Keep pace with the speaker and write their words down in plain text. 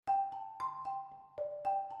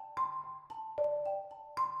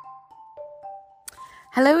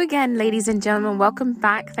Hello again, ladies and gentlemen. Welcome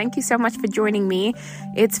back. Thank you so much for joining me.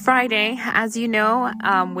 It's Friday. As you know,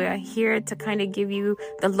 we're here to kind of give you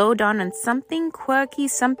the lowdown on something quirky,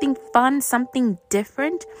 something fun, something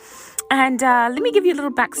different. And let me give you a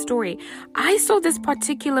little backstory. I saw this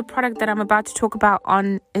particular product that I'm about to talk about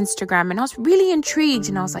on Instagram, and I was really intrigued.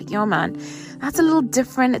 And I was like, yo, man, that's a little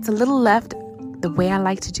different. It's a little left. The way I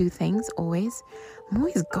like to do things, always. I'm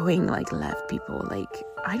always going like left, people. Like,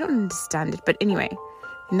 I don't understand it. But anyway,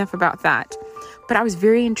 enough about that. But I was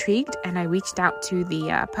very intrigued, and I reached out to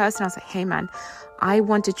the person. I was like, hey, man, I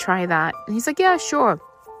want to try that. And he's like, yeah, sure.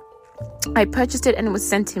 I purchased it, and it was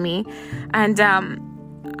sent to me. And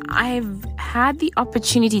I've had the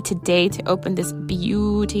opportunity today to open this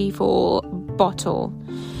beautiful bottle.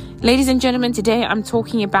 Ladies and gentlemen, today I'm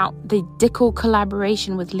talking about the Dickel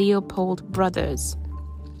collaboration with Leopold Brothers.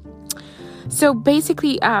 So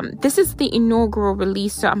basically, this is the inaugural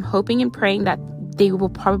release. So I'm hoping and praying that they will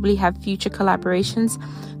probably have future collaborations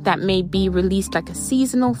that may be released like a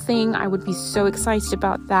seasonal thing. I would be so excited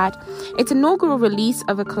about that. It's an inaugural release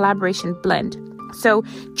of a collaboration blend. So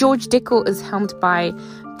George Dickel is helmed by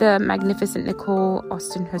the magnificent Nicole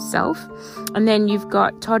Austin herself. And then you've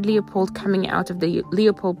got Todd Leopold coming out of the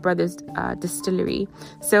Leopold Brothers distillery.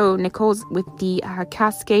 So Nicole's with the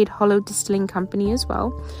Cascade Hollow Distilling Company as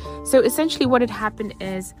well. So essentially what had happened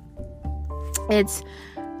is it's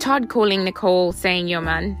Todd calling Nicole saying, yo,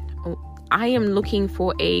 man, I am looking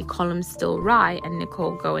for a column still rye. And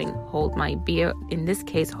Nicole going, hold my beer. In this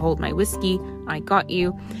case, hold my whiskey. I got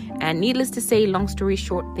you. And needless to say, long story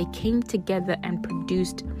short, they came together and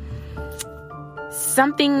produced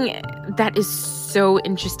something that is so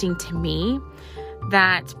interesting to me,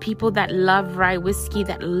 that people that love rye whiskey,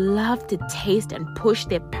 that love to taste and push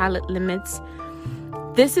their palate limits,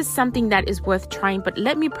 this is something that is worth trying. But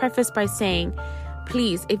let me preface by saying,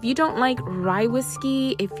 please, if you don't like rye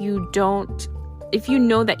whiskey, if you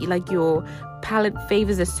know that your palate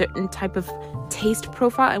favors a certain type of taste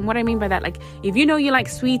profile, and what I mean by that, like if you know you like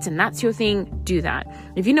sweets and that's your thing, do that.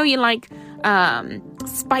 If you know you like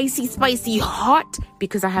spicy hot,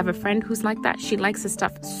 because I have a friend who's like that, she likes the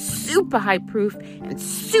stuff super high proof and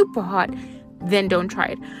super hot, then don't try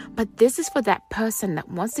it. But this is for that person that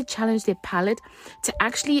wants to challenge their palate to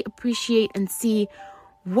actually appreciate and see,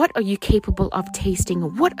 what are you capable of tasting?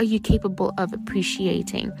 What are you capable of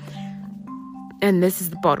appreciating? And this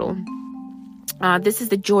is the bottle. This is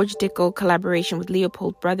the George Dickel collaboration with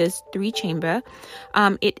Leopold Brothers 3-chamber.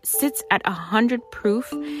 It sits at 100 proof.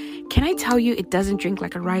 Can I tell you, it doesn't drink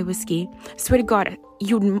like a rye whiskey. Swear to God,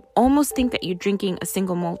 you'd almost think that you're drinking a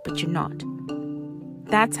single malt, but you're not.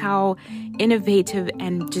 That's how innovative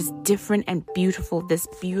and just different and beautiful this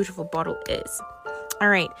beautiful bottle is. All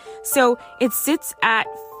right, so it sits at,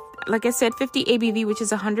 like I said, 50 ABV, which is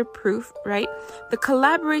 100 proof, right? The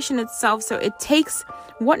collaboration itself, so it takes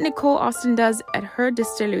what Nicole Austin does at her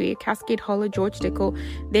distillery, Cascade Hollow, George Dickel.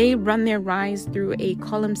 They run their ryes through a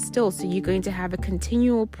column still, so you're going to have a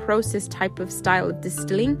continual process type of style of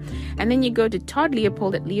distilling. And then you go to Todd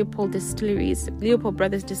Leopold at Leopold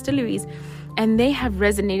Brothers Distilleries, and they have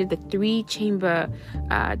resonated the 3-chamber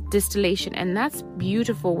distillation. And that's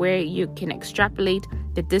beautiful, where you can extrapolate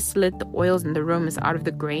the distillate, the oils, and the aromas out of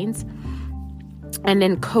the grains, and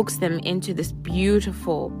then coax them into this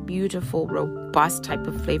beautiful, beautiful, robust type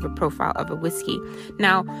of flavor profile of a whiskey.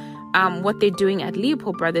 Now, what they're doing at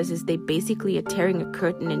Leopold Brothers is they basically are tearing a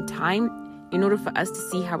curtain in time in order for us to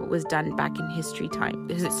see how it was done back in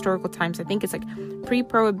historical times. I think it's like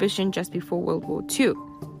pre-prohibition, just before World War II.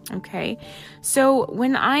 Okay, so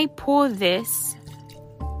when I pour this,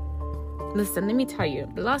 listen, let me tell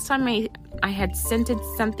you, the last time I had scented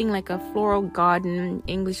something like a floral garden,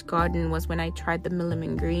 English garden, was when I tried the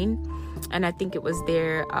Milliman Green, and I think it was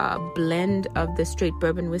their blend of the straight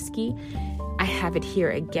bourbon whiskey. I have it here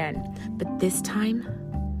again, but this time,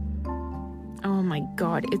 oh my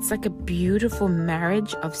God, it's like a beautiful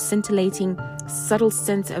marriage of scintillating, subtle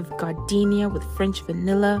scents of gardenia with French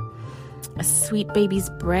vanilla, a sweet baby's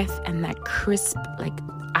breath, and that crisp like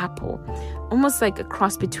apple, almost like a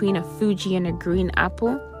cross between a Fuji and a green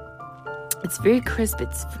apple. It's very crisp.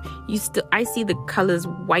 I see the colors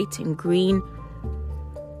white and green,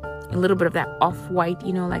 a little bit of that off-white,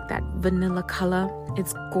 like that vanilla color.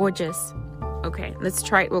 It's gorgeous. Okay, let's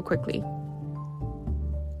try it real quickly.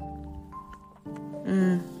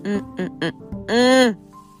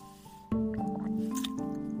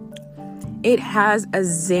 It has a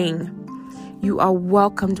zing. You are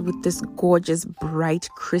welcomed with this gorgeous, bright,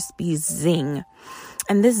 crispy zing.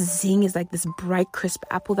 And this zing is like this bright, crisp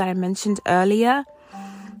apple that I mentioned earlier.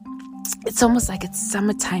 It's almost like it's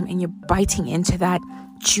summertime and you're biting into that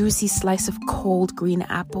juicy slice of cold green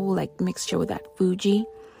apple, like mixture with that Fuji.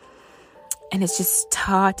 And it's just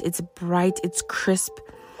tart, it's bright, it's crisp.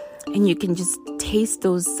 And you can just taste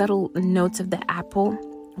those subtle notes of the apple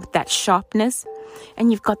with that sharpness.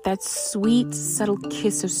 And you've got that sweet, subtle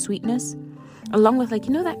kiss of sweetness. Along with, like,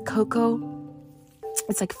 that cocoa.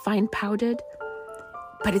 It's like fine powdered.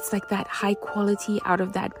 But it's like that high quality out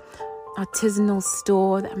of that artisanal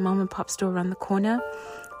store, that mom and pop store around the corner.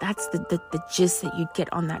 That's the gist that you'd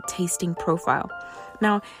get on that tasting profile.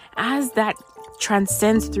 Now, as that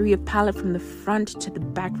transcends through your palate from the front to the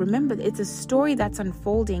back, remember, it's a story that's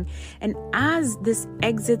unfolding. And as this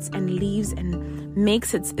exits and leaves and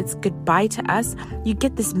makes its goodbye to us, you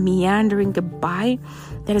get this meandering goodbye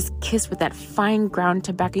that is kissed with that fine ground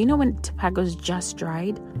tobacco. You know when tobacco's just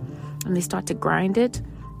dried and they start to grind it?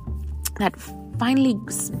 That finely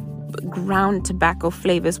ground tobacco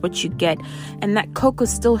flavor is what you get, and that cocoa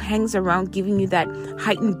still hangs around, giving you that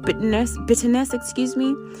heightened bitterness,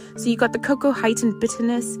 so you got the cocoa heightened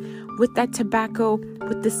bitterness with that tobacco,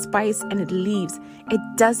 with the spice, and it leaves. It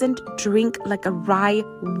doesn't drink like a rye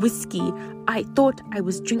whiskey. I thought I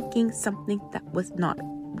was drinking something that was not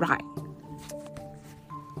rye.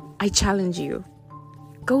 I challenge you,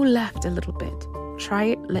 go left a little bit, try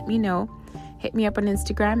it, let me know. Hit me up on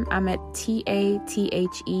Instagram. I'm at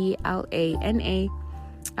TATHELANA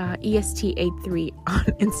EST83 on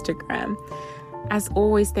Instagram. As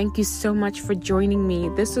always, thank you so much for joining me.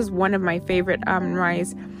 This was one of my favorite almond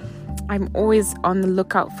ryes. I'm always on the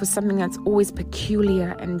lookout for something that's always peculiar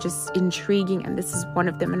and just intriguing, and this is one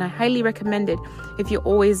of them. And I highly recommend it if you're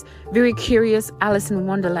always very curious, Alice in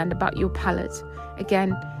Wonderland, about your palate.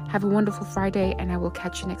 Again, have a wonderful Friday, and I will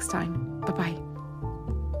catch you next time. Bye-bye.